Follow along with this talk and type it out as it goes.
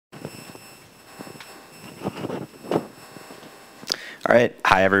All right.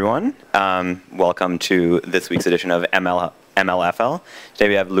 Hi, everyone. Welcome to this week's edition of MLFL. Today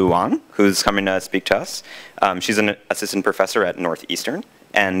we have Lu Wang, who's coming to speak to us. She's an assistant professor at Northeastern,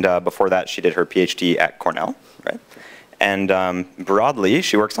 and before that she did her PhD at Cornell, right? And broadly,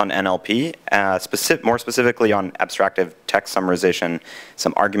 she works on NLP, more specifically on abstractive text summarization,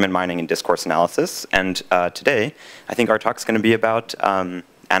 some argument mining, and discourse analysis. And today, I think our talk's going to be about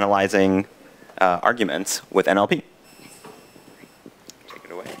analyzing arguments with NLP. Take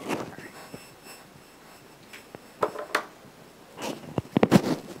it away.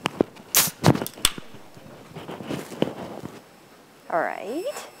 All right.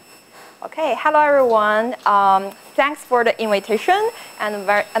 Okay, hello everyone. Thanks for the invitation, and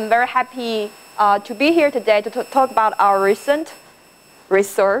I'm very happy to be here today to talk about our recent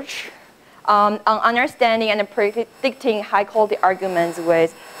research on understanding and predicting high-quality arguments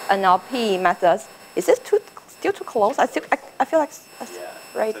with NLP methods. Is this still too close? I feel like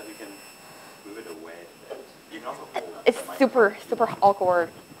right. So if you can move it away a bit. You can also hold it's super awkward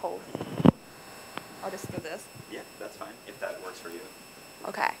pose. I'll just do this. Yeah, that's fine if that works for you.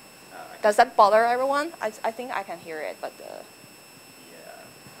 Okay. Does that bother everyone? I think I can hear it, but. Yeah.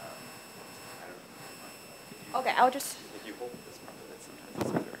 I don't know. Okay, I'll just. If you hold this part of it, sometimes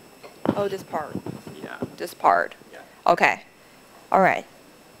it's better. Oh, this part. Yeah. This part. Yeah. Okay. All right.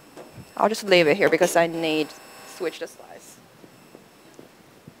 I'll just leave it here because I need to switch the slides.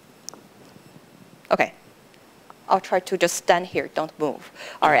 Okay. I'll try to just stand here. Don't move.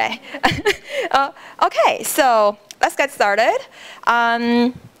 All right. Okay. So let's get started.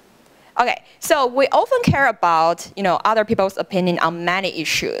 Okay, so we often care about, other people's opinion on many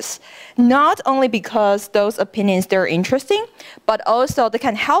issues, not only because those opinions, they're interesting, but also they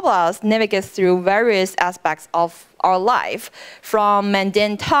can help us navigate through various aspects of our life, from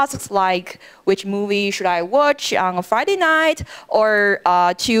mundane tasks like which movie should I watch on a Friday night, or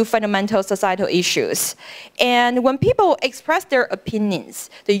to fundamental societal issues. And when people express their opinions,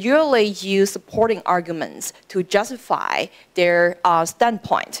 they usually use supporting arguments to justify their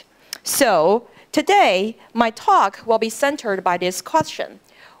standpoint. So today, my talk will be centered by this question: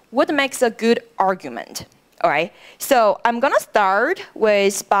 what makes a good argument? All right. So I'm going to start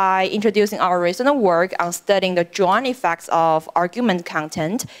by introducing our recent work on studying the joint effects of argument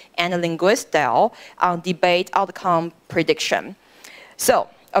content and linguist style on debate outcome prediction. So,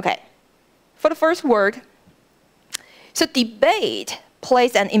 okay, for the first word, so debate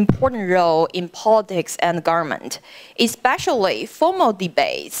plays an important role in politics and government. Especially formal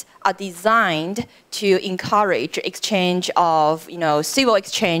debates are designed to encourage exchange of, civil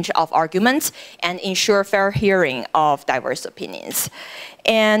exchange of arguments and ensure fair hearing of diverse opinions.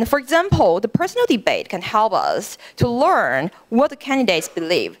 And for example, the personal debate can help us to learn what the candidates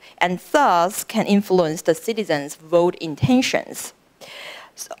believe and thus can influence the citizens' vote intentions.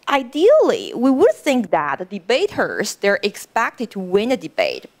 So ideally, we would think that the debaters, they're expected to win a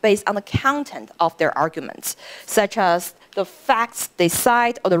debate based on the content of their arguments, such as the facts they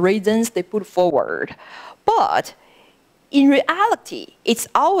cite or the reasons they put forward. But in reality, it's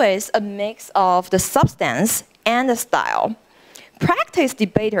always a mix of the substance and the style. Practiced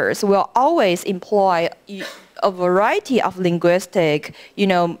debaters will always employ a variety of linguistic,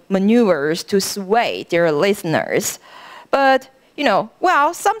 maneuvers to sway their listeners. But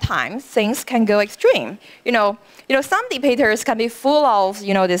sometimes things can go extreme. Some debaters can be full of,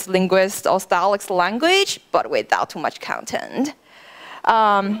 this linguist or stylistic language, but without too much content.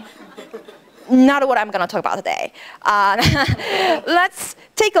 Not what I'm going to talk about today. Let's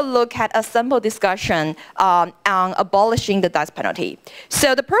take a look at a simple discussion on abolishing the death penalty.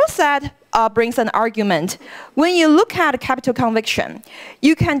 So the process brings an argument. When you look at capital conviction,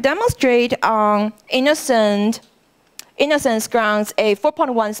 you can demonstrate innocence grounds a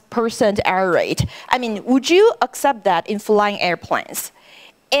 4.1% error rate. I mean, would you accept that in flying airplanes?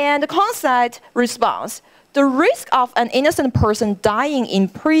 And the concept response: the risk of an innocent person dying in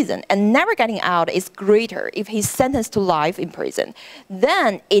prison and never getting out is greater if he's sentenced to life in prison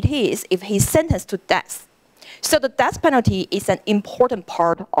than it is if he's sentenced to death. So the death penalty is an important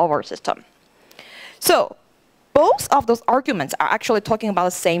part of our system. So both of those arguments are actually talking about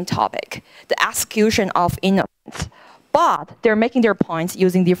the same topic, the execution of innocence. But they're making their points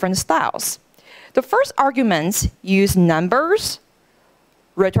using different styles. The first arguments use numbers,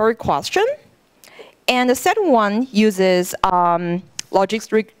 rhetoric question, and the second one uses logic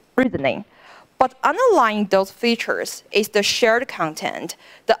reasoning. But underlying those features is the shared content,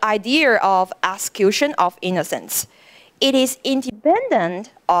 the idea of execution of innocence. It is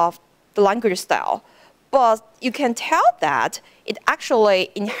independent of the language style, but you can tell that it actually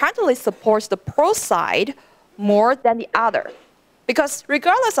inherently supports the prose side more than the other, Because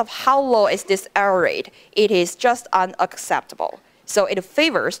regardless of how low is this error rate, it is just unacceptable. So it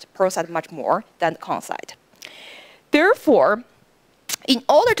favors the pro side much more than the con side. Therefore, in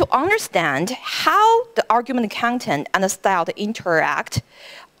order to understand how the argument content and the style interact,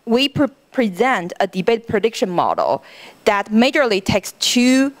 we present a debate prediction model that majorly takes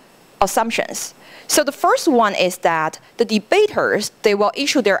two assumptions. So the first one is that the debaters, they will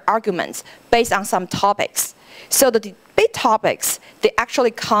issue their arguments based on some topics. So the debate topics, they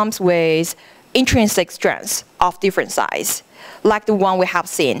actually comes with intrinsic strengths of different size, like the one we have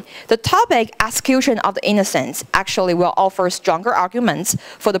seen. The topic execution of the innocence actually will offer stronger arguments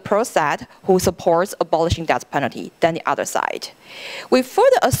for the pro side who supports abolishing death penalty than the other side. We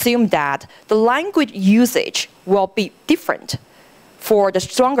further assume that the language usage will be different for the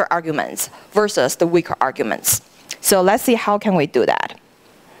stronger arguments versus the weaker arguments. So let's see how can we do that.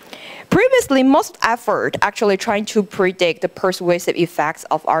 Previously, most effort actually trying to predict the persuasive effects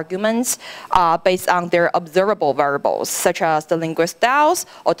of arguments based on their observable variables, such as the linguistic styles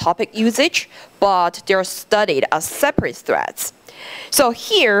or topic usage, but they're studied as separate threads. So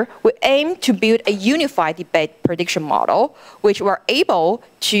here, we aim to build a unified debate prediction model, which we're able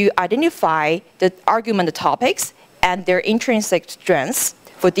to identify the argument topics and their intrinsic strengths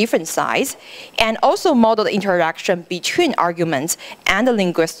for different sides, and also model the interaction between arguments and the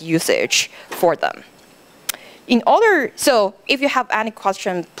linguistic usage for them. So if you have any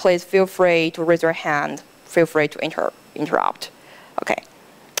question, please feel free to raise your hand. Feel free to interrupt. Okay.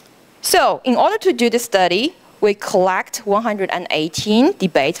 So in order to do this study, we collect 118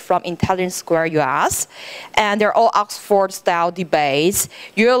 debates from Intelligence Square US, and they're all Oxford-style debates.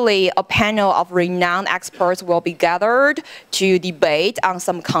 Usually, a panel of renowned experts will be gathered to debate on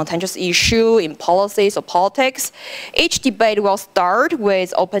some contentious issue in policies or politics. Each debate will start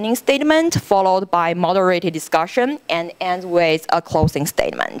with opening statement, followed by moderated discussion, and end with a closing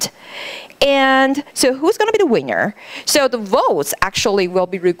statement. And so who's going to be the winner? So the votes actually will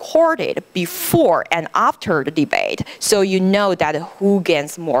be recorded before and after the debate, so you know that who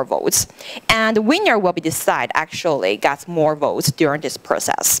gets more votes. And the winner will be decided actually gets more votes during this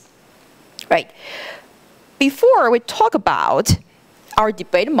process. Right. Before we talk about our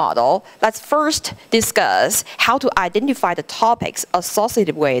debate model, let's first discuss how to identify the topics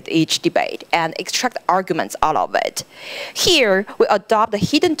associated with each debate and extract arguments out of it. Here, we adopt the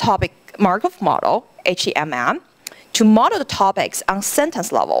hidden topic Markov model, HEMM, to model the topics on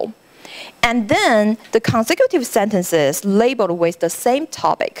sentence level. And then the consecutive sentences labeled with the same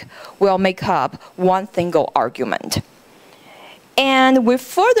topic will make up one single argument. And we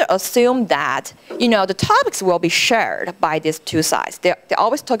further assume that the topics will be shared by these two sides. They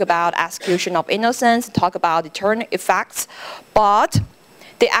always talk about execution of innocence, talk about deterrent effects, but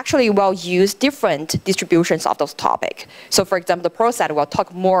they actually will use different distributions of those topics. So for example, the pro side will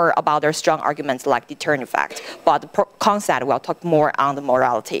talk more about their strong arguments like deterrent effect, but the con side will talk more on the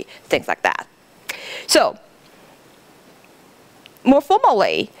morality, things like that. So more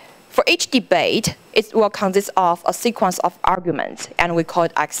formally, for each debate, it will consist of a sequence of arguments, and we call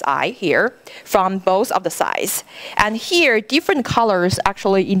it XI here, from both of the sides. And here, different colors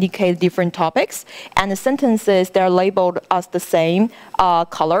actually indicate different topics, and the sentences that are labeled as the same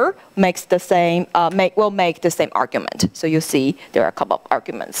color will make the same argument. So you see there are a couple of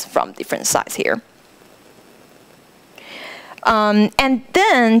arguments from different sides here. And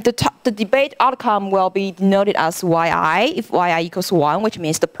then the debate outcome will be denoted as yi, if yi equals 1, which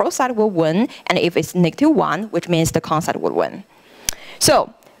means the pro side will win, and if it's -1, which means the con side will win.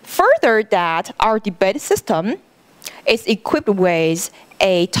 So further that, our debate system is equipped with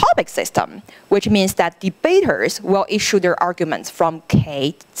a topic system, which means that debaters will issue their arguments from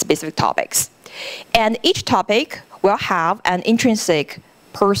k specific topics. And each topic will have an intrinsic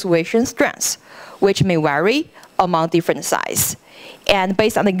persuasion strength, which may vary among different sides. And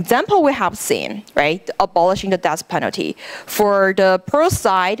based on the example we have seen, right, abolishing the death penalty, for the pro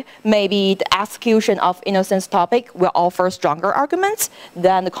side, maybe the execution of innocence topic will offer stronger arguments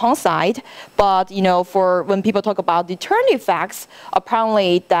than the con side. But for when people talk about deterrent effects,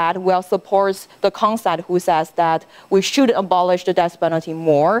 apparently that will support the con side who says that we should abolish the death penalty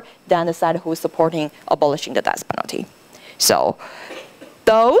more than the side who is supporting abolishing the death penalty. So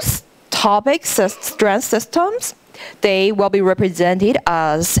those topic strength systems, they will be represented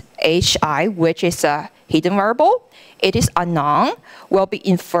as HI, which is a hidden variable. It is unknown, will be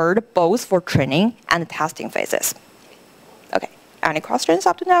inferred both for training and testing phases. Okay, any questions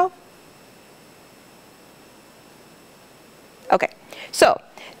up to now? Okay, so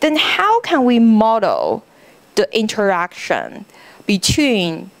then how can we model the interaction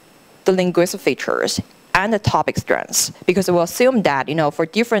between the linguistic features and the topic strengths, because we'll assume that, for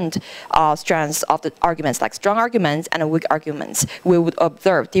different strengths of the arguments, like strong arguments and weak arguments, we would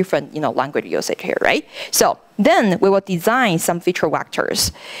observe different, language usage here, right? So then we will design some feature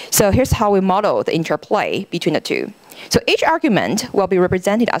vectors. So here's how we model the interplay between the two. So each argument will be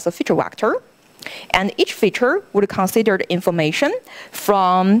represented as a feature vector, and each feature would consider the information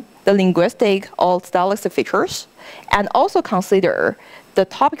from the linguistic or stylistic features, and also consider the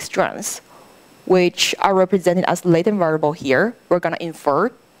topic strengths, which are represented as latent variable here. We're going to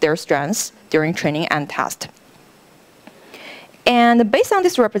infer their strengths during training and test. And based on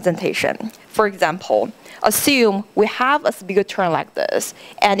this representation, for example, assume we have a speaker turn like this,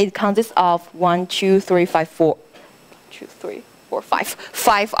 and it consists of 5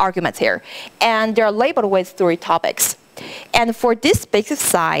 arguments here, and they're labeled with 3 topics. And for this basic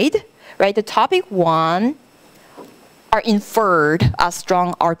side, right, the topic 1 are inferred as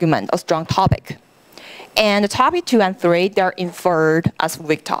strong argument, a strong topic. And the topic 2 and 3, they're inferred as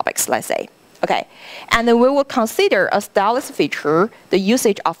weak topics, let's say. Okay, and then we will consider a stylist feature, the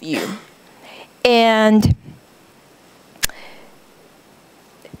usage of you. And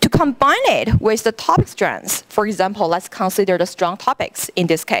to combine it with the topic strengths, for example, let's consider the strong topics in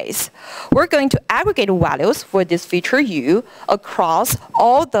this case. We're going to aggregate values for this feature U across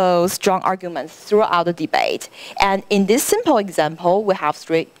all those strong arguments throughout the debate. And in this simple example, we have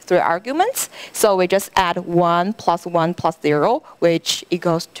three arguments. So we just add 1 plus 1 plus 0, which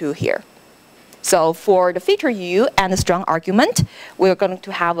equals 2 here. So for the feature U and the strong argument, we're going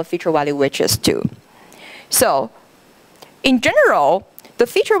to have a feature value which is 2. So in general, the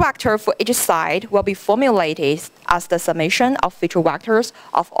feature vector for each side will be formulated as the summation of feature vectors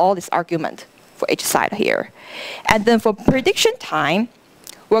of all these arguments for each side here. And then for prediction time,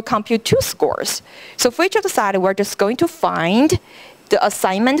 we'll compute 2 scores. So for each of the side, we're just going to find the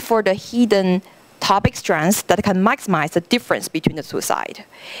assignment for the hidden topic strengths that can maximize the difference between the 2 sides.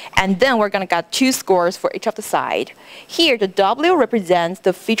 And then we're going to get 2 scores for each of the side. Here, the W represents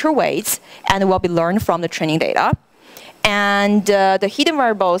the feature weights and will be learned from the training data. And the hidden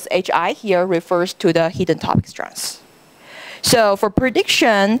variables HI here refers to the hidden topic strengths. So for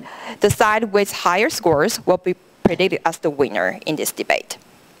prediction, the side with higher scores will be predicted as the winner in this debate.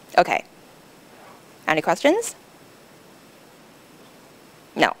 Okay. Any questions?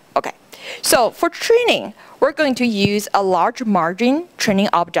 No. Okay. So for training, we're going to use a large margin training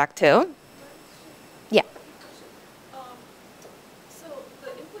objective. Yeah. So the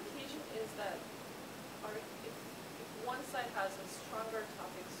implication is that if one side has a stronger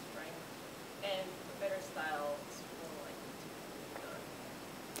topic strength and a better style, it's more likely to be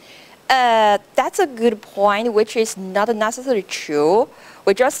the That's a good point, which is not necessarily true.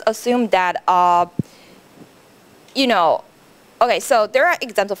 We just assume that, okay, so there are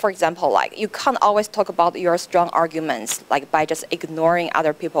examples, for example, like you can't always talk about your strong arguments like by just ignoring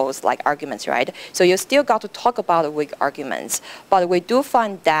other people's arguments, right? So you still got to talk about the weak arguments. But we do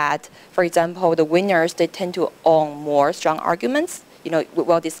find that, for example, the winners, they tend to own more strong arguments.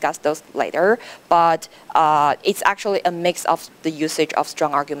 We'll discuss those later. But it's actually a mix of the usage of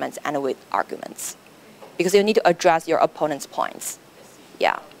strong arguments and weak arguments, because you need to address your opponent's points.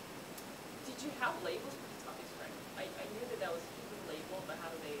 Yeah. Did you have labels for the topic strength? I knew that was hidden label, but how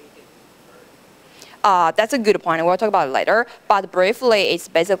do they get inferred? That's a good point. We'll talk about it later. But briefly, it's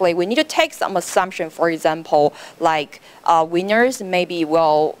basically we need to take some assumption. For example, like winners maybe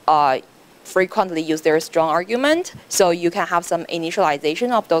will frequently use their strong argument. So you can have some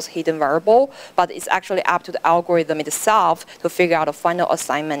initialization of those hidden variable. But it's actually up to the algorithm itself to figure out a final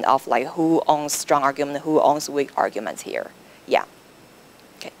assignment of who owns strong argument, who owns weak arguments here. Yeah.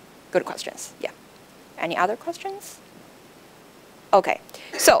 Okay. Good questions. Yeah. Any other questions? Okay.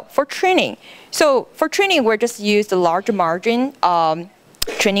 So for training, we're just use the large margin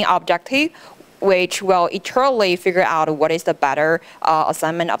training objective, which will eternally figure out what is the better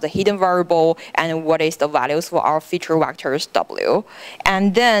assignment of the hidden variable and what is the values for our feature vectors W.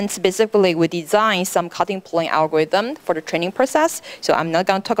 And then specifically, we design some cutting plane algorithm for the training process. So I'm not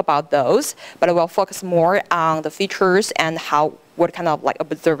going to talk about those, but I will focus more on the features and what kind of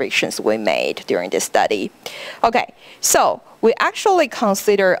observations we made during this study. Okay, so we actually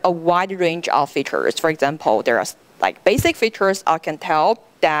consider a wide range of features. For example, there are basic features I can tell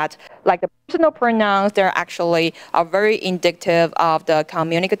that the personal pronouns, they're actually very indicative of the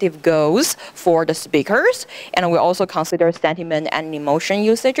communicative goals for the speakers. And we also consider sentiment and emotion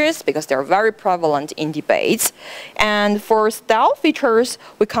usages because they're very prevalent in debates. And for style features,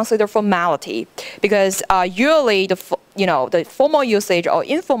 we consider formality because usually the formal usage or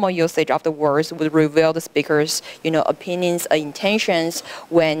informal usage of the words would reveal the speaker's opinions or intentions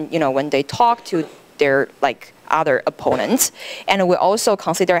when they talk to their other opponents. And we also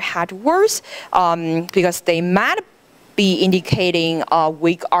consider hedge words because they might be indicating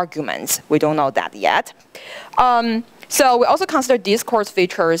weak arguments. We don't know that yet. So we also consider discourse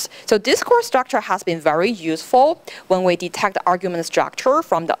features. So discourse structure has been very useful when we detect argument structure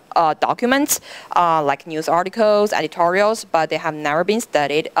from the documents, like news articles, editorials, but they have never been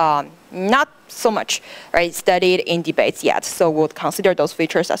studied, not so much, right, studied in debates yet. So we'll consider those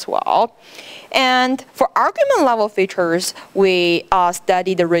features as well. And for argument level features, we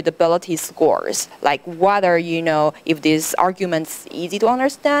study the readability scores, like whether, if these arguments easy to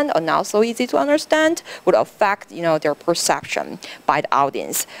understand or not so easy to understand would affect, their perception by the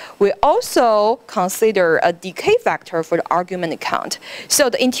audience. We also consider a decay factor for the argument count. So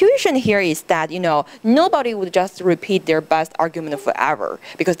the intuition here is that, nobody would just repeat their best argument forever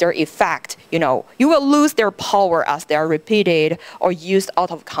because their effect, you will lose their power as they are repeated or used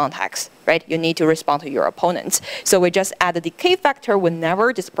out of context. Right? You need to respond to your opponents. So we just add a decay factor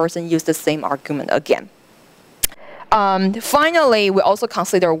whenever this person used the same argument again. Finally, we also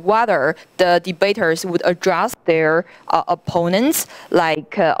consider whether the debaters would address their opponents,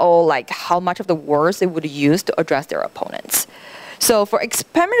 or how much of the words they would use to address their opponents. So for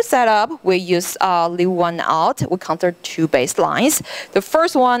experiment setup, we use leave one out. We consider two baselines. The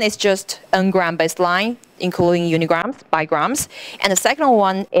first one is just n-gram baseline, including unigrams, bigrams. And the second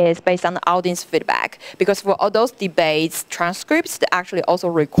one is based on the audience feedback. Because for all those debates transcripts, they actually also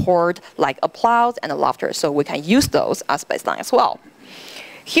record applause and laughter. So we can use those as baseline as well.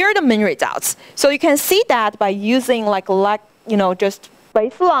 Here are the main results. So you can see that by using just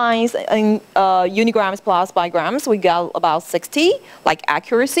baselines in unigrams plus bigrams, we got about 60,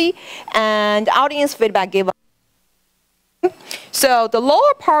 accuracy. And audience feedback gave us. So the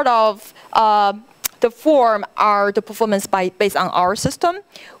lower part of the form are the performance based on our system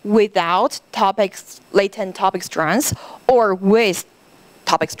without latent topic strands or with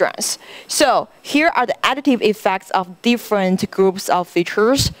topic strands. So here are the additive effects of different groups of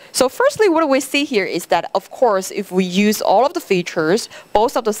features. So firstly, what we see here is that, of course, if we use all of the features,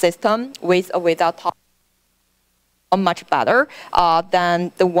 both of the system with or without topic, are much better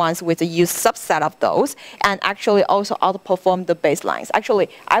than the ones with the used subset of those, and actually also outperform the baselines. Actually,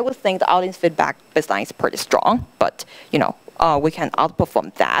 I would think the audience feedback baseline is pretty strong, but we can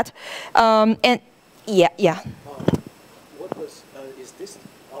outperform that. And yeah. Is this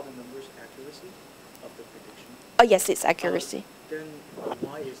all the numbers accuracy of the prediction? Oh yes, it's accuracy. Then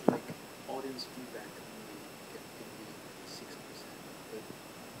why is audience feedback only 6%?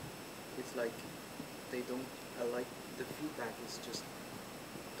 It's like they don't the feedback is just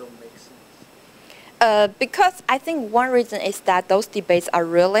don't make sense. Because I think one reason is that those debates are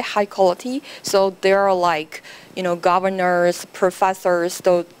really high quality. So they're governors, professors,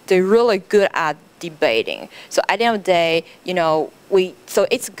 so they're really good at debating. So at the end of the day, so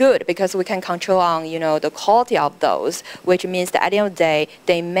it's good because we can control on, the quality of those, which means that at the end of the day,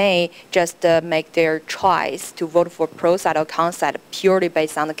 they may just make their choice to vote for pro side or con side purely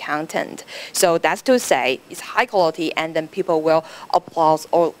based on the content. So that's to say it's high quality, and then people will applaud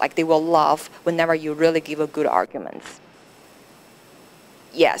or they will laugh whenever you really give a good arguments.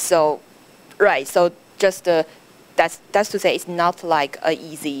 Yeah, so, right, so just that's to say it's not an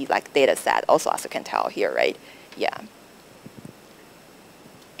easy data set also, as you can tell here, right? Yeah.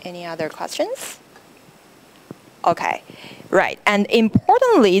 Any other questions? Okay, right. And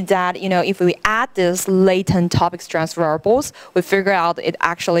importantly that, if we add this latent topic strands variables, we figure out it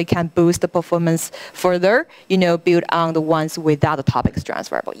actually can boost the performance further, build on the ones without the topic strands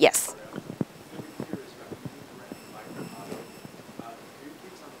variable. Yes?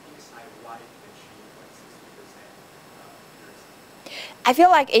 I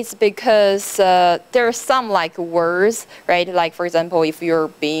feel like it's because there are some words, right? For example, if you're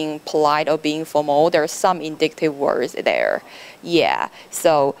being polite or being formal, there are some indicative words there. Yeah.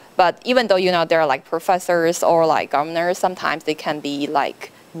 So, but even though there are professors or governors, sometimes they can be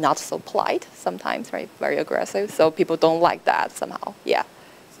not so polite. Sometimes, right? Very aggressive. So people don't like that somehow. Yeah.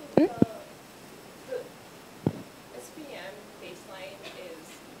 So the SPM baseline is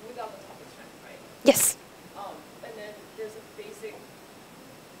without the topic strand, right? Yes. And then there's a basic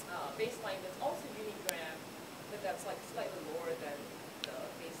baseline that's also unigram, but that's slightly lower than the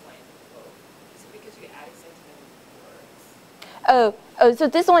baseline both. Is it because you added sentiment words? So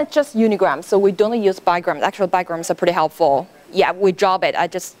this one is just unigrams, so we don't use bigrams. Actually, bigrams are pretty helpful. Yeah, we drop it. I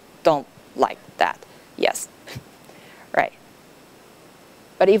just don't like that. Yes. Right.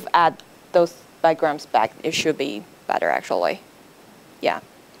 But if add those bigrams back, it should be better, actually. Yeah.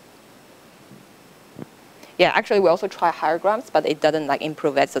 Yeah, actually, we also try higher grams, but it doesn't like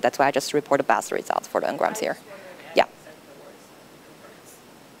improve it, so that's why I just report the best results for the n-grams here. Yeah.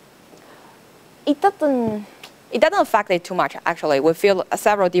 It doesn't affect it too much, actually. We feel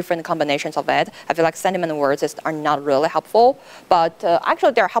several different combinations of it. I feel like sentiment words are not really helpful, but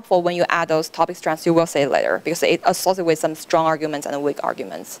actually they're helpful when you add those topic strands you will say later, because it associates with some strong arguments and weak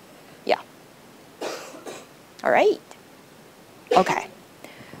arguments. Yeah. All right. Okay.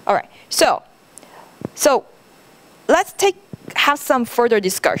 All right. So let's have some further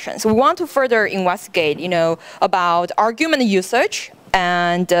discussions. We want to further investigate, about argument usage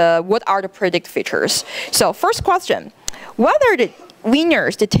and what are the predict features. So first question, whether the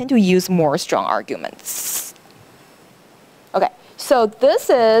winners they tend to use more strong arguments. Okay, so this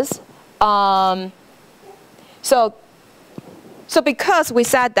is so because we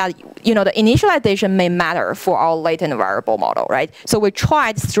said that the initialization may matter for our latent variable model, right? So we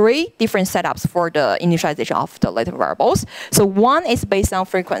tried 3 different setups for the initialization of the latent variables. So one is based on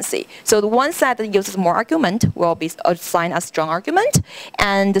frequency. So the one set that uses more argument will be assigned as strong argument,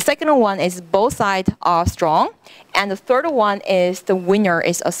 and the second one is both sides are strong, and the third one is the winner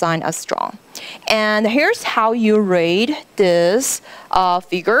is assigned as strong. And here's how you rate this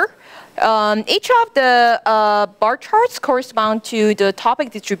figure. Each of the bar charts correspond to the topic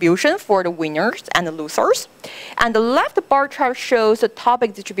distribution for the winners and the losers. And the left bar chart shows the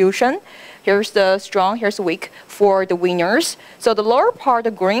topic distribution. Here's the strong, here's the weak for the winners. So the lower part,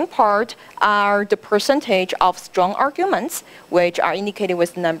 the green part, are the percentage of strong arguments, which are indicated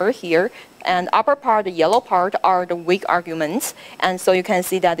with the number here. And upper part, the yellow part, are the weak arguments. And so you can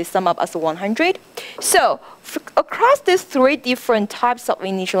see that they sum up as 100. So across these 3 different types of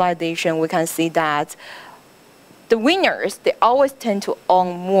initialization, we can see that the winners, they always tend to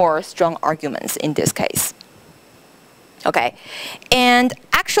own more strong arguments in this case. Okay, and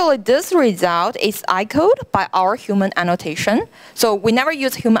actually this result is echoed by our human annotation. So we never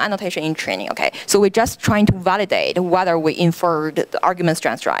use human annotation in training, okay? So we're just trying to validate whether we inferred the argument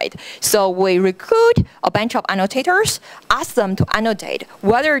strength right. So we recruit a bunch of annotators, ask them to annotate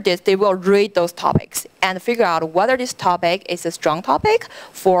whether they will read those topics and figure out whether this topic is a strong topic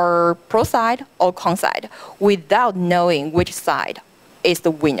for pro side or con side without knowing which side is the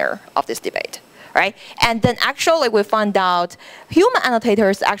winner of this debate. Right? And then actually we found out human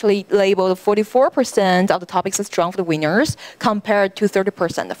annotators actually labeled 44% of the topics as strong for the winners compared to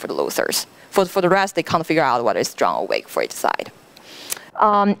 30% for the losers. For the rest, they can't figure out whether it's strong or weak for each side.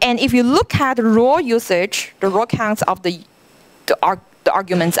 And if you look at the raw usage, the raw counts of the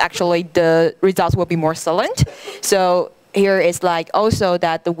arguments, actually the results will be more salient. So here is like also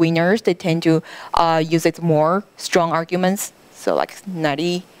that the winners, they tend to use it more strong arguments. So like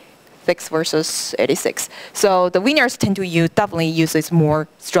 96 versus 86. So the winners tend to definitely use these more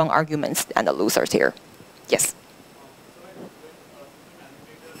strong arguments than the losers here. Yes?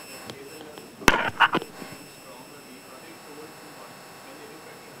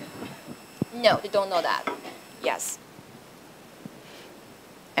 No, they don't know that. Yes.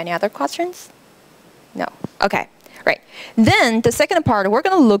 Any other questions? No. Okay. Right. Then the second part, we're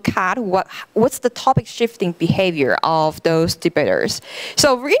going to look at what's the topic shifting behavior of those debaters.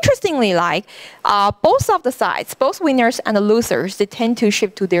 So interestingly, like both of the sides, both winners and the losers, they tend to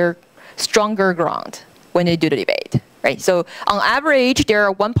shift to their stronger ground when they do the debate. Right. So on average, there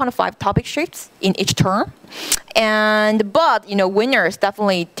are 1.5 topic shifts in each turn, but winners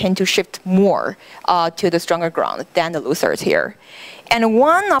definitely tend to shift more to the stronger ground than the losers here. And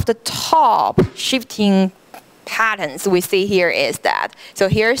one of the top shifting patterns we see here is that, so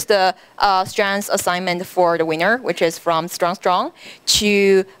here's the strands assignment for the winner, which is from strong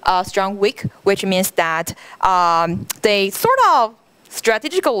to strong weak, which means that they sort of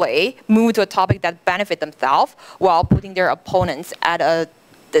strategically move to a topic that benefit themselves while putting their opponents at a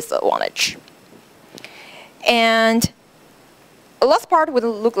disadvantage. And the last part would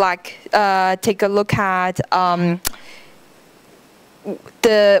look like, take a look at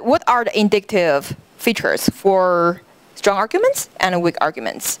what are the indicative features for strong arguments and weak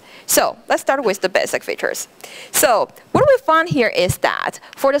arguments. So let's start with the basic features. So what we found here is that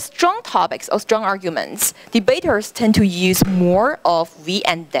for the strong topics or strong arguments, debaters tend to use more of we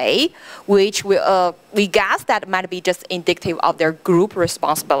and they, which we guess that might be just indicative of their group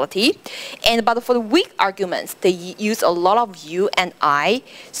responsibility. But for the weak arguments, they use a lot of you and I.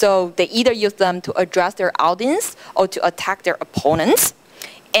 So they either use them to address their audience or to attack their opponents.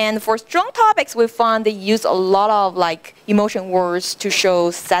 And for strong topics, we found they use a lot of like emotion words to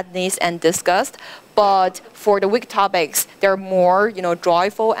show sadness and disgust. But for the weak topics, there are more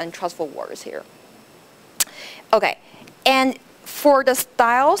joyful and trustful words here. Okay, and For the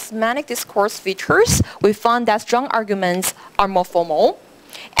style semantic discourse features, we found that strong arguments are more formal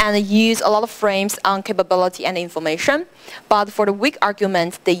and use a lot of frames on capability and information. But for the weak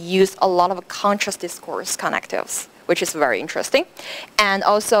arguments, they use a lot of conscious discourse connectives, which is very interesting. And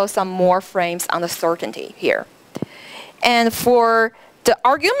also some more frames on the certainty here. And for the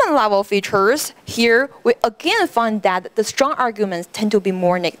argument level features, here we again find that the strong arguments tend to be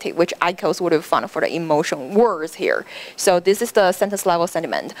more negative, which ICOs would have found for the emotion words here. So this is the sentence level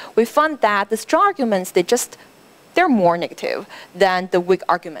sentiment. We found that the strong arguments, they're more negative than the weak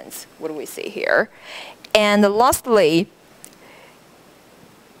arguments, what we see here. And lastly,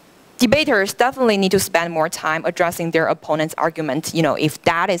 debaters definitely need to spend more time addressing their opponent's argument, if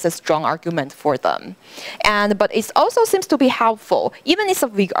that is a strong argument for them. But it also seems to be helpful. Even if it's a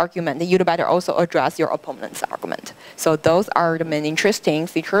weak argument, you'd better also address your opponent's argument. So those are the main interesting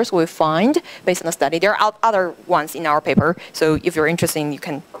features we find based on the study. There are other ones in our paper, so if you're interested, you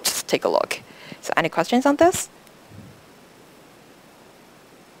can just take a look. So any questions on this?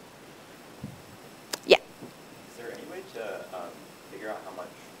 Yeah. Is there any way to figure out how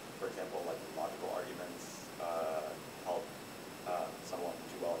much, for example, like logical arguments help someone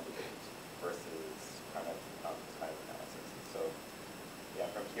do well in debate versus kind of analysis? So yeah,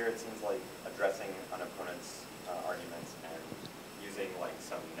 from here it seems like addressing an opponent's arguments and using like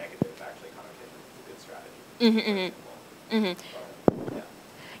some negative actually connotations is a good strategy.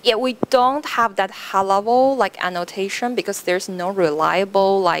 Yeah, we don't have that high-level annotation because there's no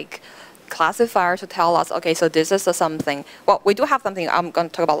reliable classifier to tell us, okay, so this is something. Well, we do have something I'm going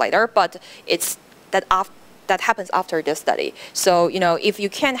to talk about later, but it's that happens after this study. So if you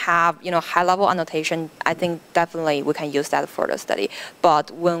can have high-level annotation, I think definitely we can use that for the study. But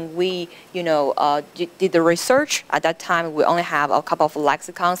when we did the research at that time, we only have a couple of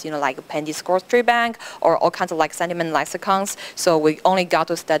lexicons, like Penn Discourse Tree Bank or all kinds of sentiment lexicons. So we only got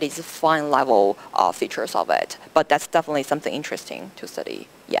to study the fine level features of it. But that's definitely something interesting to study.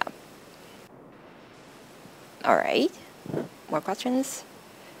 Yeah. All right. More questions?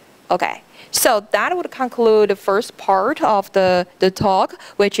 Okay, so that would conclude the first part of the talk,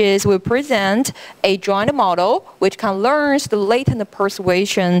 which is we present a joint model which can learn the latent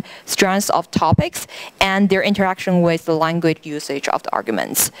persuasion strengths of topics and their interaction with the language usage of the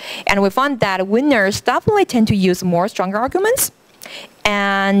arguments. And we found that winners definitely tend to use more stronger arguments,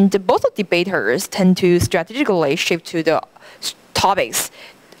 and both of debaters tend to strategically shift to the topics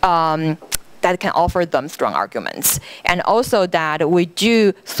that can offer them strong arguments. And also that we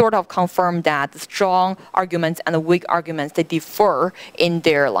do sort of confirm that the strong arguments and the weak arguments, they differ in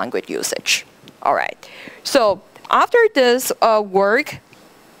their language usage. All right. So after this work,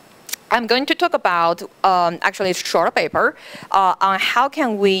 I'm going to talk about actually a short paper on how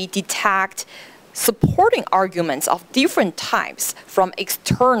can we detect supporting arguments of different types from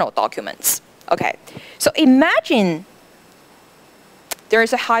external documents. Okay. So imagine there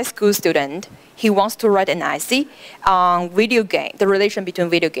is a high school student. He wants to write an essay on video game, the relation between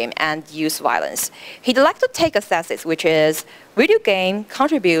video game and youth violence. He'd like to take a thesis, which is video game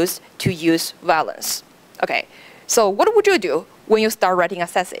contributes to youth violence. Okay, so what would you do when you start writing a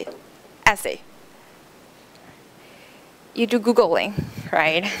essay? You do Googling,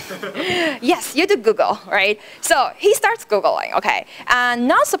 right? Yes, you do Google, right? So he starts Googling, okay. And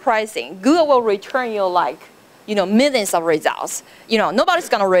not surprising, Google will return you millions of results. Nobody's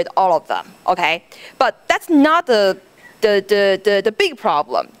going to read all of them, okay? But that's not the big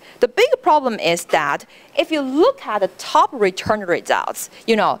problem. The big problem is that if you look at the top return results,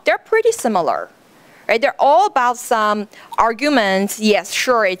 they're pretty similar, right? They're all about some arguments. Yes,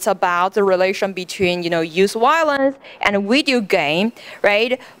 sure, it's about the relation between, youth violence and a video game,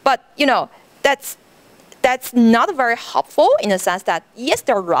 right? But, that's not very helpful in the sense that, yes,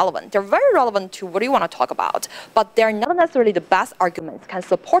 they're relevant. They're very relevant to what you want to talk about, but they're not necessarily the best arguments can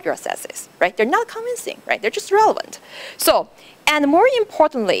support your thesis, right? They're not convincing, right? They're just relevant. So, and more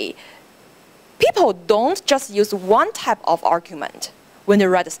importantly, people don't just use one type of argument when they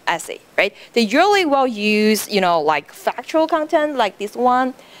write this essay, right? They usually will use, factual content like this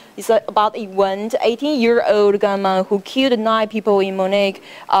one. It's about a 18-year-old gunman who killed 9 people in Munich,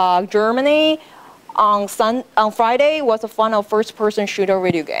 Germany. On Friday was the final first-person shooter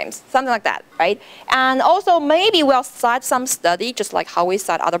video games, something like that, right? And also maybe we'll cite some study, just like how we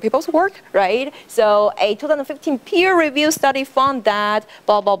cite other people's work, right? So a 2015 peer-reviewed study found that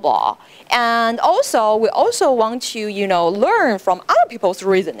blah, blah, blah. And also, we also want to, learn from other people's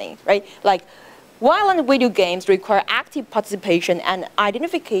reasoning, right? Like, Violent video games require active participation and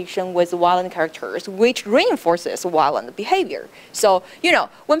identification with violent characters, which reinforces violent behavior. So,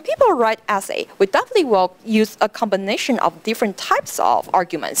 when people write essay, we definitely will use a combination of different types of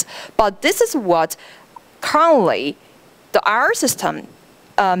arguments. But this is what currently the IR system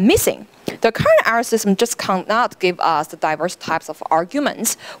missing. The current IR system just cannot give us the diverse types of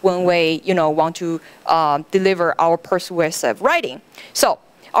arguments when we, want to deliver our persuasive writing. So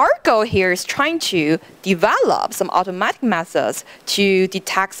our goal here is trying to develop some automatic methods to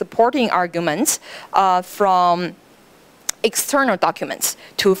detect supporting arguments from external documents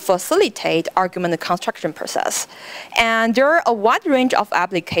to facilitate argument construction process. And there are a wide range of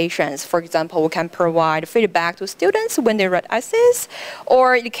applications. For example, we can provide feedback to students when they write essays,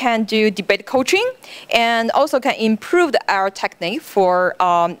 or you can do debate coaching, and also can improve the IR technique for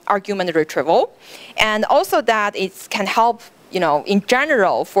argument retrieval. And also that it can help in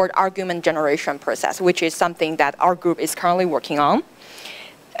general for the argument generation process, which is something that our group is currently working on.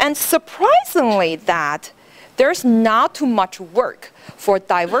 And surprisingly that there's not too much work for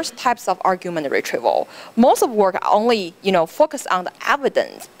diverse types of argument retrieval. Most of work are only, focused on the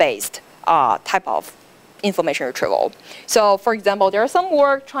evidence-based type of information retrieval. So, for example, there's some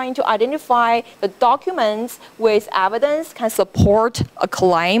work trying to identify the documents with evidence can support a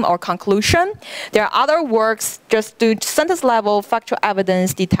claim or conclusion. There are other works just do sentence-level factual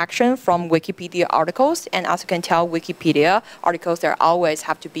evidence detection from Wikipedia articles. And as you can tell, Wikipedia articles, they always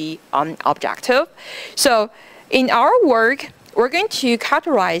have to be objective. So, in our work, we're going to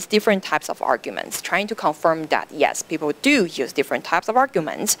categorize different types of arguments, trying to confirm that, yes, people do use different types of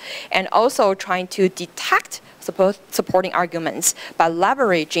arguments, and also trying to detect supporting arguments by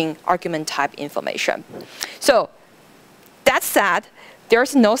leveraging argument type information. So that said,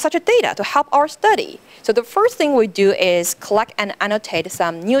 there's no such a data to help our study. So the first thing we do is collect and annotate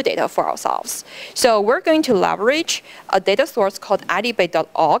some new data for ourselves. So we're going to leverage a data source called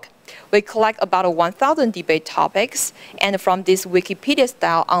idebate.org. We collect about 1,000 debate topics, and from this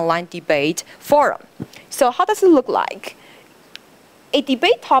Wikipedia-style online debate forum. So how does it look like? A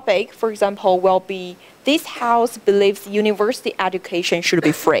debate topic, for example, will be, this house believes university education should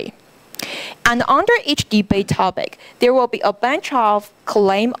be free. And under each debate topic, there will be a bunch of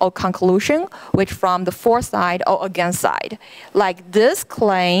claim or conclusion, which from the for side or against side. Like this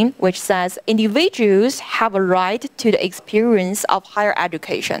claim, which says individuals have a right to the experience of higher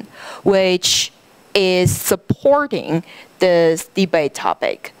education, which is supporting this debate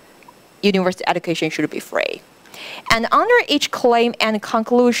topic. University education should be free. And under each claim and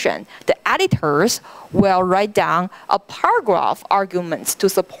conclusion, the editors will write down a paragraph arguments to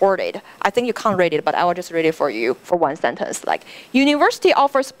support it. I think you can't read it, but I will just read it for you for one sentence. Like, university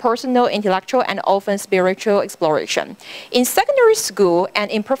offers personal, intellectual, and often spiritual exploration. In secondary school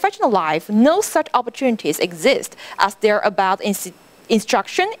and in professional life, no such opportunities exist, as they're about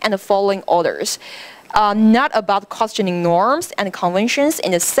instruction and following orders. Not about questioning norms and conventions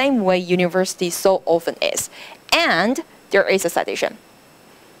in the same way university so often is. And there is a citation.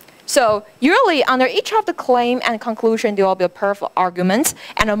 So usually under each of the claim and conclusion, there will be a pair of arguments,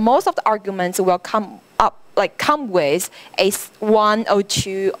 and most of the arguments will come with a 1 or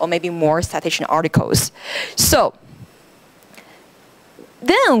 2 or maybe more citation articles. So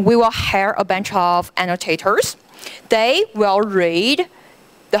then we will hire a bunch of annotators. They will read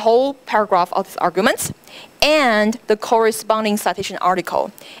the whole paragraph of these arguments and the corresponding citation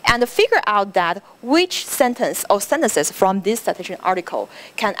article, and figure out that which sentence or sentences from this citation article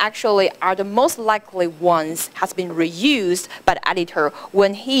are the most likely ones has been reused by the editor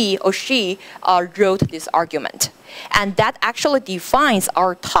when he or she wrote this argument. And that actually defines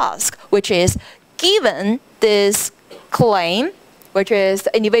our task, which is given this claim, which is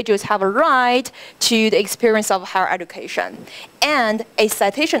the individuals have a right to the experience of higher education, and a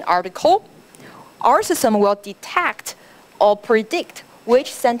citation article, our system will detect or predict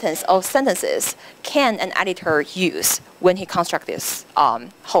which sentence or sentences can an editor use when he constructs this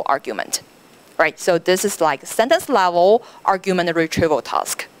whole argument. Right? So this is like sentence level argument retrieval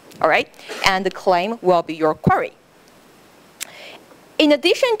task. All right? And the claim will be your query. In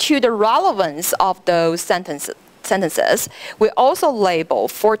addition to the relevance of those sentences, we also label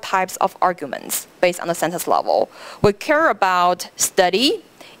 4 types of arguments based on the sentence level. We care about study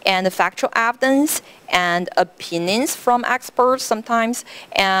and factual evidence and opinions from experts sometimes,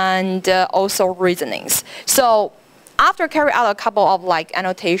 and also reasonings. So after carrying out a couple of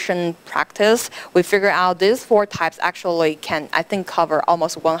annotation practice, we figure out these 4 types actually can, I think, cover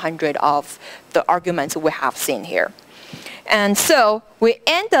almost 100 of the arguments we have seen here. And so we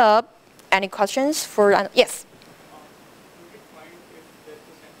end up, any questions for, yes? Would it find if there's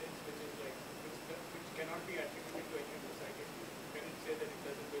a sentence which is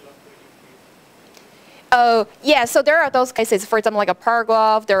Oh, yeah, so there are those cases, for example, like a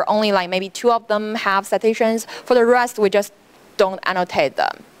paragraph, there are only like maybe 2 of them have citations. For the rest, we just don't annotate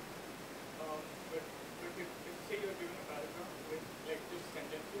them. But if say you're given a paragraph with like just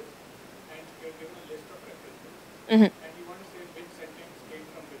sentences and you're given a list of references and you want to say which sentence came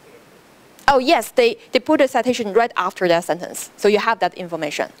from which reference. Oh, yes, they put a citation right after that sentence. So you have that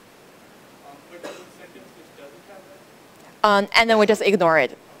information. But the sentence which doesn't have that? And then we just ignore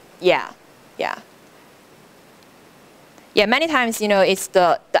it. Yeah, yeah. Yeah, many times, it's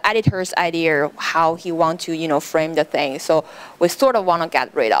the editor's idea how he wants to, frame the thing. So we sort of want to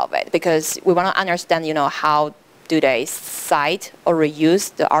get rid of it because we want to understand, how do they cite or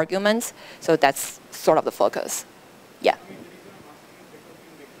reuse the arguments. So that's sort of the focus. Yeah. I mean, the reason I'm asking is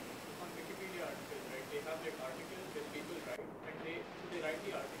because on Wikipedia articles, right, they have like articles that people write and they write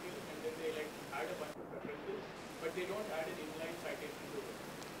the article and then they like add a bunch of references, but they don't add an inline citation to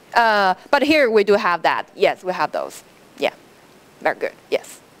it. But here we do have that. Yes, we have those. Yeah, very good.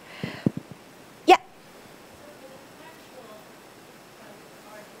 Yes. Yeah.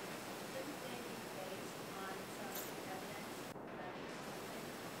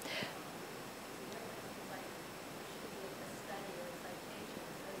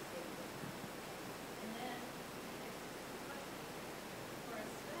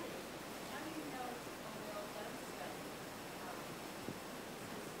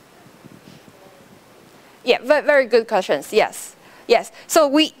 Yeah, very good questions. Yes. Yes.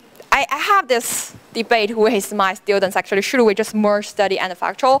 So I have this debate with my students actually, should we just merge study and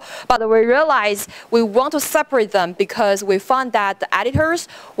factual? But we realize we want to separate them because we found that the editors,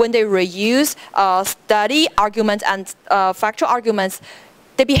 when they reuse study arguments and factual arguments,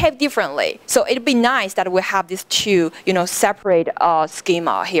 they behave differently. So it'd be nice that we have these two, separate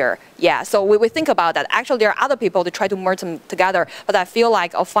schema here. Yeah, so we think about that. Actually, there are other people to try to merge them together, but I feel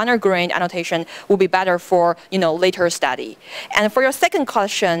like a finer grained annotation would be better for, later study. And for your second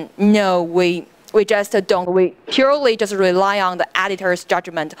question, no, we just don't. We purely just rely on the editor's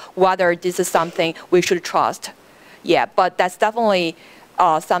judgment whether this is something we should trust. Yeah, but that's definitely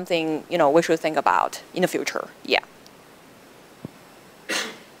something, we should think about in the future. Yeah.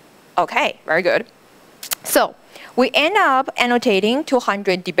 Okay, very good. So we end up annotating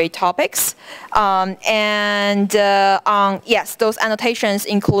 200 debate topics. Yes, those annotations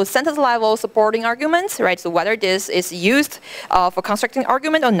include sentence level supporting arguments, right? So whether this is used for constructing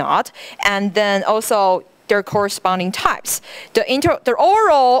argument or not. And then also their corresponding types. The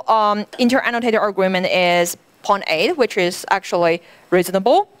overall inter-annotated argument is 0.8, which is actually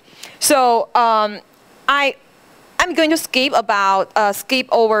reasonable. So I'm going to skip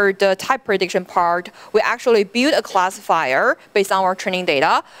over the type prediction part. We actually build a classifier based on our training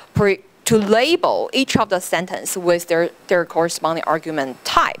data to label each of the sentence with their corresponding argument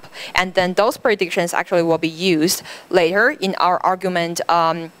type. And then those predictions actually will be used later in our argument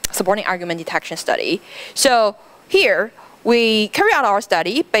supporting argument detection study. So here, we carry out our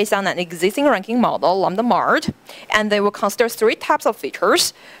study based on an existing ranking model, lambda mart, and they will consider 3 types of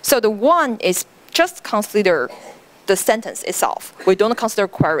features. So the one is just consider the sentence itself. We don't consider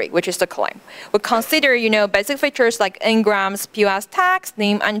query, which is the claim. We consider, basic features like n-grams, POS tags,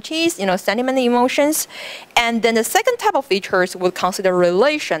 name entities, sentiment, emotions. And then the second type of features would consider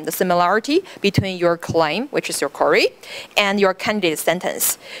relation, the similarity between your claim, which is your query, and your candidate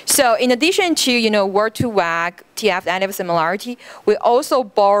sentence. So in addition to, word-to-vec, TF additive similarity, we also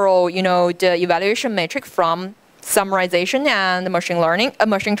borrow, the evaluation metric from summarization and machine learning,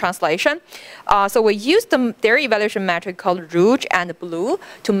 machine translation. So we use their evaluation metric called rouge and blue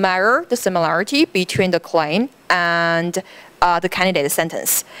to measure the similarity between the claim and the candidate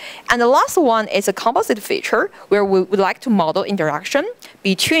sentence. And the last one is a composite feature where we would like to model interaction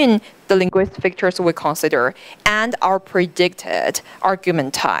between the linguistic features we consider and our predicted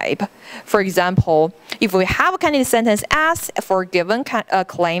argument type. For example, if we have a candidate sentence S for a given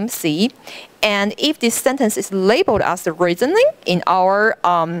claim C, and if this sentence is labeled as the reasoning in our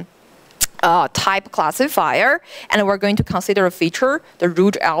type classifier, and we're going to consider a feature, the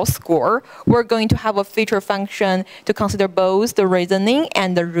rouge L score, we're going to have a feature function to consider both the reasoning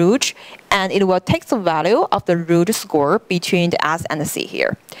and the rouge, and it will take the value of the rouge score between the S and the C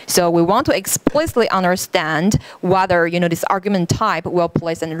here. So we want to explicitly understand whether this argument type will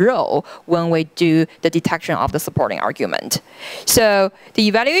play a role when we do the detection of the supporting argument. So the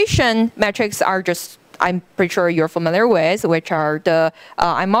evaluation metrics are just I'm pretty sure you're familiar with, which are the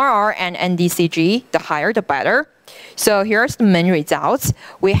MRR and NDCG. The higher, the better. So here's the main results.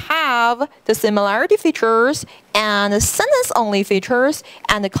 We have the similarity features and the sentence-only features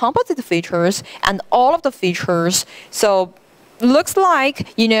and the composite features and all of the features. So looks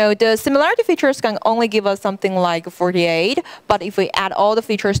like, the similarity features can only give us something like 48, but if we add all the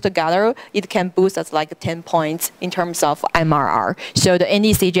features together, it can boost us like 10 points in terms of MRR. So the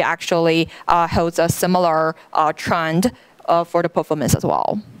NDCG actually holds a similar trend for the performance as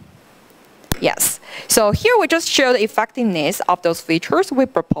well. Yes. So here we just show the effectiveness of those features we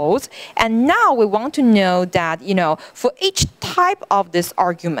propose. And now we want to know that, for each type of this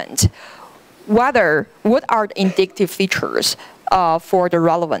argument, what are the indicative features for the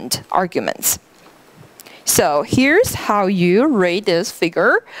relevant arguments. So here's how you rate this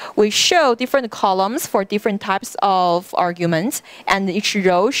figure. We show different columns for different types of arguments, and each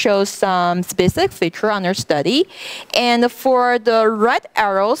row shows some specific feature under study. And for the red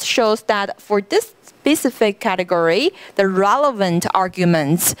arrows shows that for this specific category, the relevant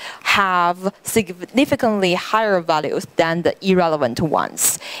arguments have significantly higher values than the irrelevant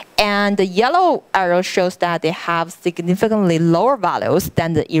ones. And the yellow arrow shows that they have significantly lower values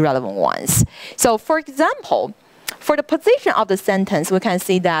than the irrelevant ones. So for example, for the position of the sentence, we can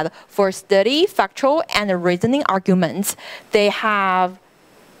see that for study, factual, and reasoning arguments, they have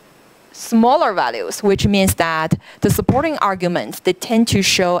smaller values, which means that the supporting arguments, they tend to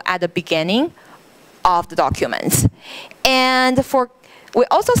show at the beginning of the documents. And we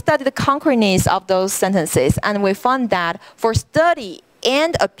also studied the concreteness of those sentences, and we found that for study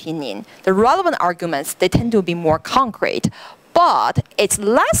and opinion, the relevant arguments, they tend to be more concrete, but it's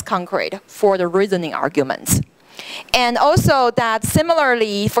less concrete for the reasoning arguments. And also that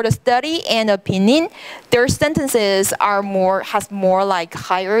similarly for the study and opinion, their sentences has more like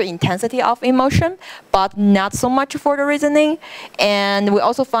higher intensity of emotion, but not so much for the reasoning. And we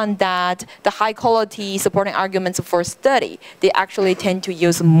also found that the high quality supporting arguments for study, they actually tend to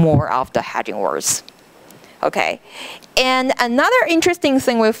use more of the hedging words. Okay. And another interesting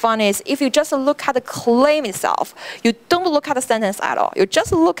thing we found is if you just look at the claim itself, you don't look at the sentence at all. You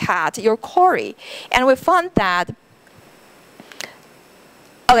just look at your query. And we found that,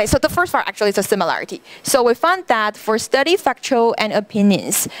 okay, so the first part actually is a similarity. So we found that for study, factual, and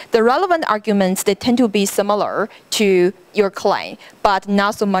opinions, the relevant arguments, they tend to be similar to your claim, but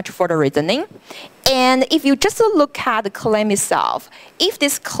not so much for the reasoning. And if you just look at the claim itself, if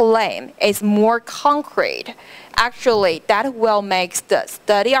this claim is more concrete, actually that will make the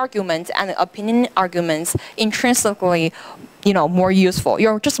study arguments and the opinion arguments intrinsically more useful.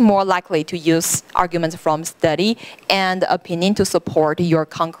 You're just more likely to use arguments from study and opinion to support your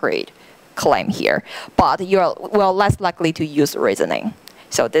concrete claim here. But you're less likely to use reasoning.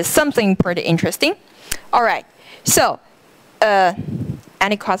 So there's something pretty interesting. All right. So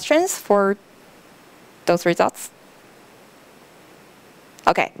any questions for those results?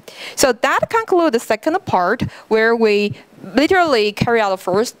 Okay, so that concludes the second part where we literally carry out a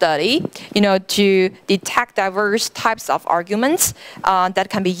first study, to detect diverse types of arguments that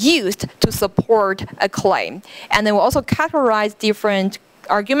can be used to support a claim. And then we also categorize different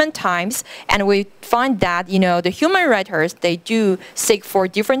argument types, and we find that the human writers, they do seek for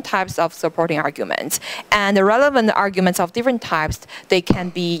different types of supporting arguments, and the relevant arguments of different types, they can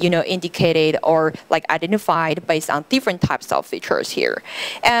be indicated or like identified based on different types of features here.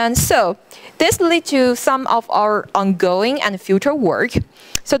 And so this leads to some of our ongoing and future work.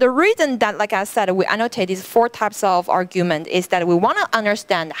 So the reason that, like I said, we annotate these 4 types of argument is that we want to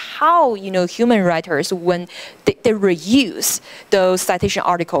understand how human writers, when they reuse those citation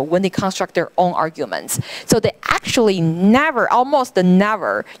articles, when they construct their own arguments. So they actually almost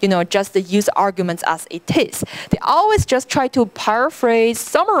never, just use arguments as it is. They always just try to paraphrase,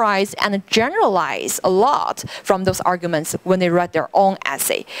 summarize, and generalize a lot from those arguments when they write their own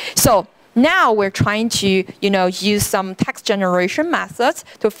essay. So now we're trying to, use some text generation methods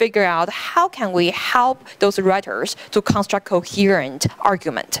to figure out how can we help those writers to construct coherent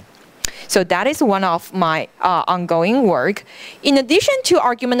argument. So that is one of my ongoing work. In addition to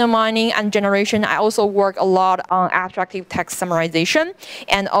argument mining and generation, I also work a lot on abstractive text summarization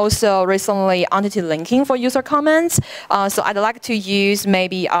and also recently entity linking for user comments. So I'd like to use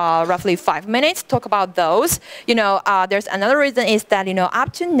maybe roughly 5 minutes to talk about those. There's another reason is that,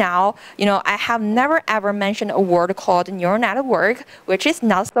 up to now, I have never ever mentioned a word called neural network, which is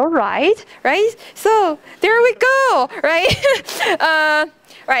not so right? So there we go, right?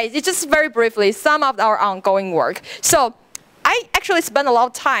 Right, it's just very briefly, some of our ongoing work. So I actually spent a lot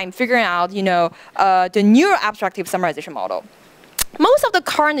of time figuring out, the neural abstractive summarization model. Most of the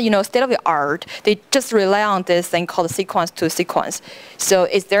current, state of the art, they just rely on this thing called sequence to sequence. So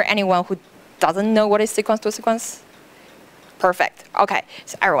is there anyone who doesn't know what is sequence to sequence? perfect. Okay,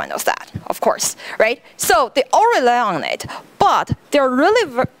 so everyone knows that, of course, right? So they all rely on it, but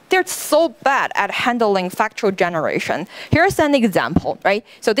they're so bad at handling factual generation. Here's an example, right?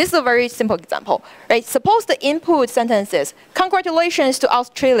 So this is a very simple example, right? Suppose the input sentence is, congratulations to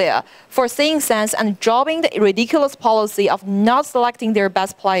Australia for seeing sense and dropping the ridiculous policy of not selecting their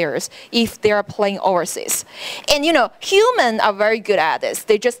best players if they're playing overseas. And humans are very good at this.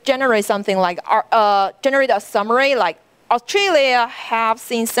 They just generate something like, generate a summary like, Australia have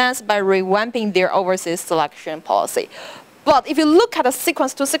seen sense by revamping their overseas selection policy. But if you look at the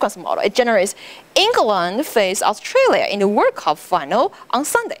sequence-to-sequence model, it generates England face Australia in the World Cup final on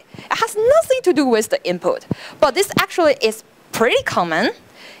Sunday. It has nothing to do with the input. But this actually is pretty common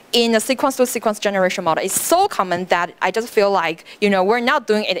in a sequence-to-sequence generation model. It's so common that I just feel like we're not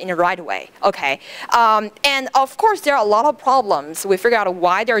doing it in the right way. Okay, and of course there are a lot of problems. We figure out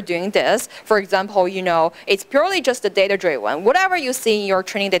why they're doing this. For example, it's purely just the data-driven. Whatever you see in your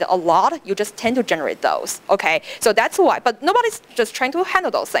training data a lot, you just tend to generate those. Okay, so that's why. But nobody's just trying to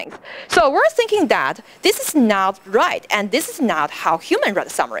handle those things. So we're thinking that this is not right, and this is not how humans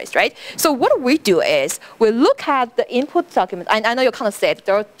write summaries, right? So what we do is we look at the input document. I know you kind of said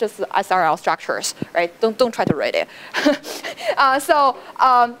they're just SRL structures, right? Don't try to read it. So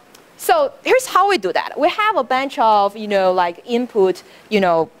here's how we do that. We have a bunch of like input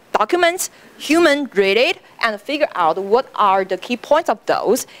documents. Human read it and figure out what are the key points of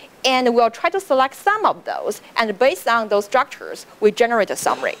those, and we'll try to select some of those. And based on those structures, we generate a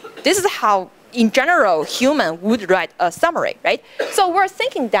summary. This is how, in general, human would write a summary, right? So we're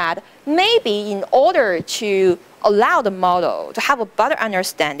thinking that maybe in order to allow the model to have a better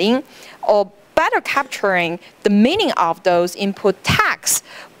understanding or better capturing the meaning of those input tags,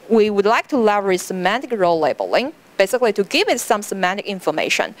 we would like to leverage semantic role labeling, basically to give it some semantic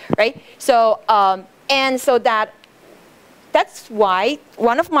information, right? So, and so that's why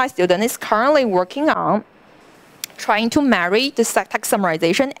one of my students is currently working on trying to marry the text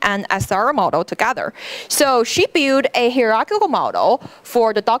summarization and SR model together. So she built a hierarchical model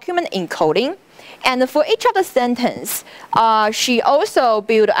for the document encoding. And for each of the sentence, she also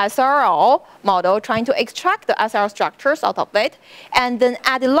built an SRL model trying to extract the SRL structures out of it. And then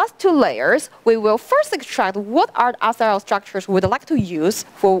at the last two layers, we will first extract what are the SRL structures we'd like to use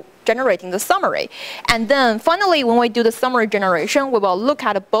for generating the summary. And then finally, when we do the summary generation, we will look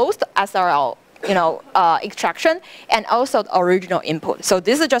at both the SRL extraction and also the original input. So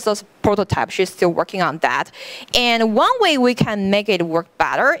this is just a prototype. She's still working on that. And one way we can make it work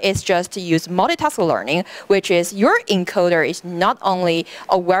better is just to use multitask learning, which is your encoder is not only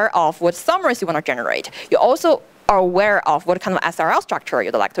aware of what summaries you want to generate, you also are aware of what kind of SRL structure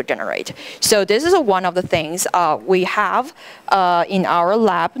you'd like to generate. So this is one of the things we have in our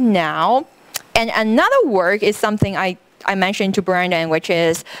lab now. And another work is something I mentioned to Brandon, which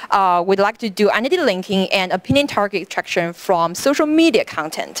is we'd like to do entity linking and opinion target extraction from social media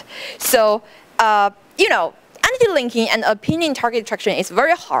content. So, entity linking and opinion target extraction is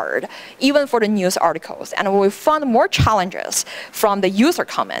very hard, even for the news articles. And we found more challenges from the user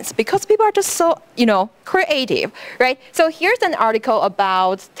comments because people are just so, creative, right? So here's an article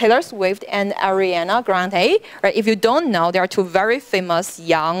about Taylor Swift and Ariana Grande, right? If you don't know, they are two very famous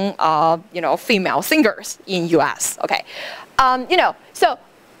young, female singers in US, okay? So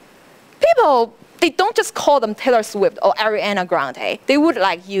people, they don't just call them Taylor Swift or Ariana Grande. They would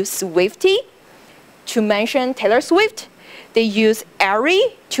like use Swiftie to mention Taylor Swift. They use Ari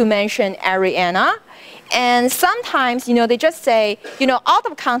to mention Ariana. And sometimes, they just say, out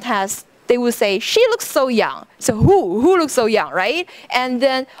of context, they will say, she looks so young. So who looks so young, right? And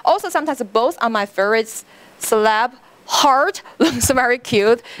then also sometimes both are my favorites, celeb, Heart looks very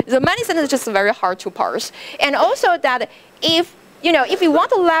cute. So many sentences just very hard to parse. And also that if you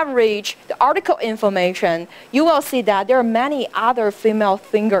want to leverage the article information, you will see that there are many other female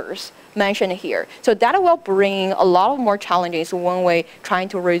singers mentioned here. So that will bring a lot of more challenges when we're trying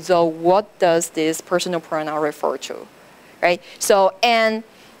to resolve what does this personal pronoun refer to, right? So, and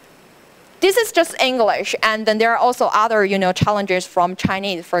this is just English, and then there are also other, challenges from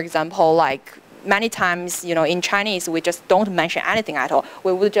Chinese, for example, like many times, in Chinese, we just don't mention anything at all.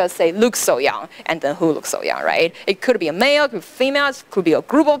 We would just say, looks so young, and then who looks so young, right? It could be a male, it could be female, it could be a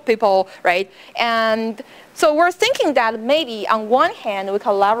group of people, right? And so we're thinking that maybe on one hand, we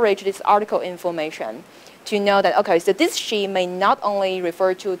can leverage this article information to know that, okay, so this she may not only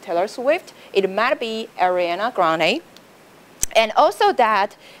refer to Taylor Swift, it might be Ariana Grande. And also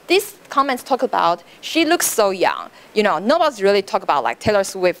that these comments talk about, she looks so young. You know, nobody's really talk about like Taylor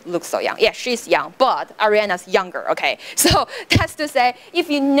Swift looks so young. Yeah, she's young, but Ariana's younger, okay? So that's to say, if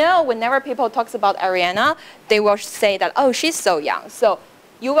you know whenever people talks about Ariana, they will say that, oh, she's so young. So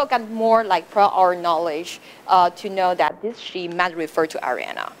you will get more like prior knowledge to know that this she might refer to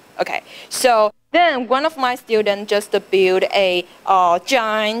Ariana. Okay, so then one of my students just built a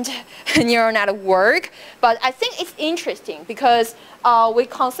giant neural network, but I think it's interesting because we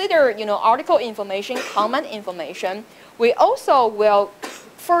consider, you know, article information, comment information. We also will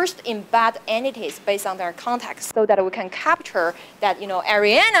first embed entities based on their context so that we can capture that, you know,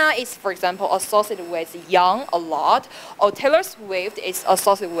 Ariana is, for example, associated with young a lot, or Taylor Swift is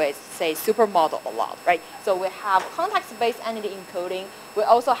associated with, say, supermodel a lot, right? So we have context-based entity encoding. We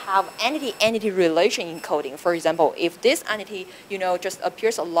also have entity-entity relation encoding. For example, if this entity, you know, just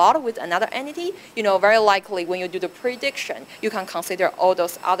appears a lot with another entity, you know, very likely when you do the prediction, you can consider all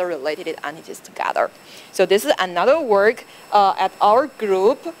those other related entities together. So this is another work at our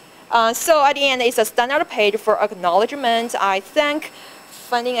group. So at the end, it's a standard page for acknowledgement. I thank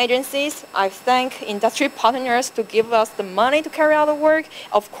funding agencies. I thank industry partners to give us the money to carry out the work.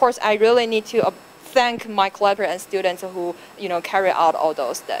 Of course, I really need to thank my collaborators and students who, you know, carry out all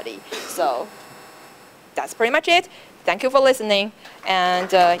those studies. So that's pretty much it. Thank you for listening.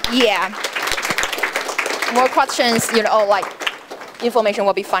 And yeah, more questions, you know, like information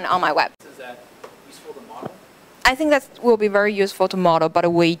will be found on my web. Is that useful to model? I think that will be very useful to model, but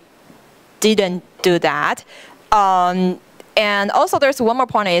we didn't do that. And also there's one more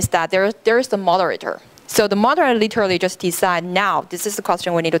point is that there's the moderator. So the moderator literally just decide now, this is the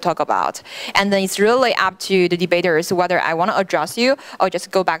question we need to talk about. And then it's really up to the debaters whether I want to address you or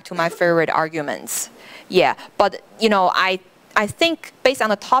just go back to my favorite arguments. Yeah, but you know, I think based on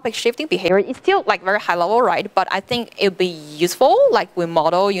the topic shifting behavior, it's still like very high level, right? But I think it'd be useful, like we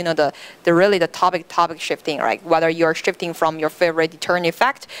model, you know, the really the topic shifting, right? Whether you're shifting from your favorite deterrent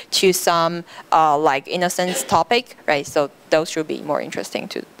effect to some like innocence topic, right? So those should be more interesting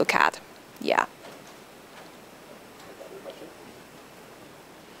to look at. Yeah.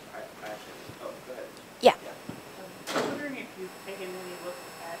 Yeah. I was wondering if you've taken any look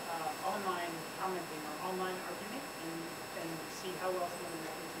at online commenting or online argument and see how well some of the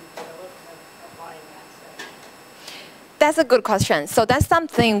methods you've developed have applied in that setting. That's a good question. So that's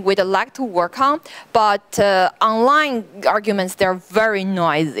something we'd like to work on, but online arguments, they're very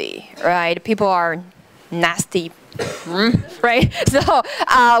noisy, right? People are nasty, right? So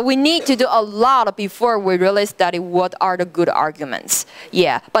we need to do a lot before we really study what are the good arguments.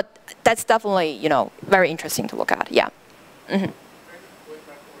 Yeah, but that's definitely, you know, very interesting to look at. Yeah. Mm-hmm. Going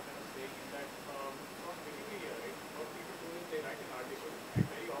back to what I was saying is that from Wikipedia, right, what people do is they write an article, and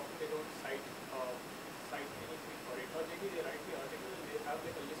very often they don't cite anything for it, or maybe they write the article and they have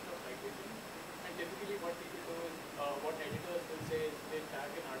like a list of citations, and typically what people do is, what editors will say is they tag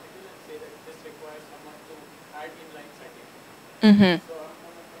an article and say that this requires someone to add inline citations. Mm-hmm. So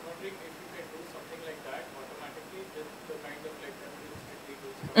I'm wondering if you can do something like that automatically, just the kind of like reference legal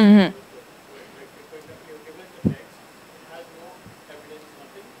stuff. Mm-hmm. Like if, for example, you're given the text, it has no evidence,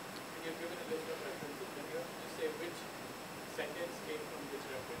 nothing, and you're given a list of references, then you have to just say which sentence came from which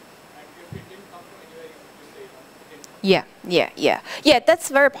reference. And if it didn't come from anywhere, you have to just say, no, it didn't come. Yeah, that's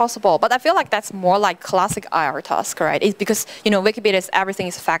very possible. But I feel like that's more like classic IR task, right? It's because, you know, Wikipedia is everything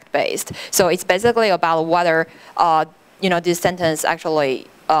is fact-based. So it's basically about whether, you know, this sentence actually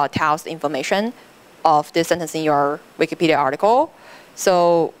tells the information of this sentence in your Wikipedia article.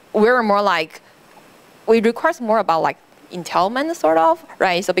 So we're more like, we require more about like entailment sort of,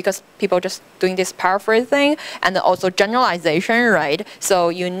 right? So because people just doing this paraphrase thing and then also generalization, right? So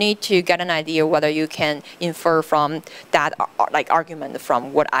you need to get an idea whether you can infer from that like argument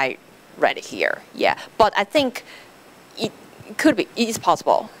from what I read here. Yeah, but I think it could be, it is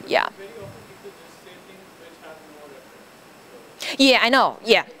possible. Yeah. Very often people just say things which have no reference. Yeah, I know.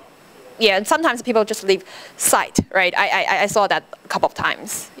 Yeah. Yeah, and sometimes people just leave cite, right? I saw that a couple of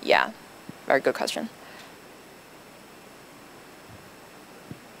times. Yeah, very good question.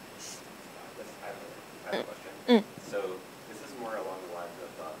 I have a question. So this is more along the lines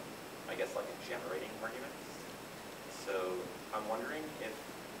of, I guess, like generating arguments. So I'm wondering if,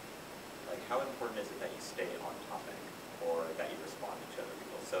 like, how important is it that you stay on topic or that you respond to other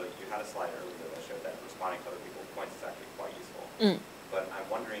people? So you had a slide earlier that showed that responding to other people's points is actually quite useful. But I'm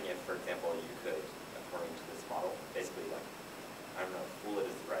wondering if, for example, you could, according to this model, basically, like, I don't know if fool it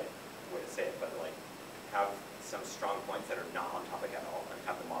is the right way to say it, but like have some strong points that are not on topic at all and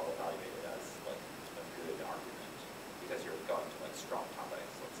have the model evaluate it as like a good argument because you're going to like strong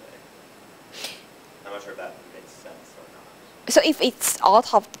topics, let's say. I'm not sure if that makes sense or not. So if it's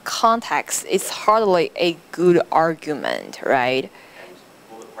out of context, it's hardly a good argument, right? And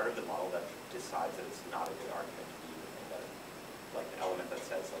will the part of the model that decides that it's not a good argument be the thing that, like the element that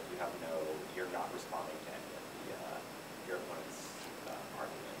says like you're not responding to any of your opponent's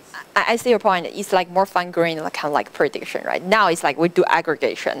arguments? I see your point. It's like more fine-grained, like kind of like prediction, right? Now it's like we do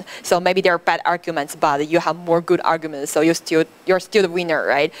aggregation. So maybe there are bad arguments, but you have more good arguments, so you're still the winner,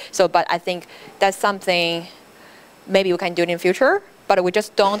 right? So, but I think that's something maybe we can do it in future, but we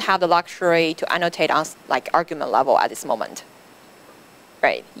just don't have the luxury to annotate on like argument level at this moment.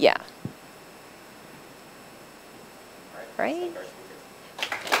 Right? Yeah. Right?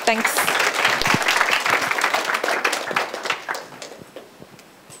 Thanks.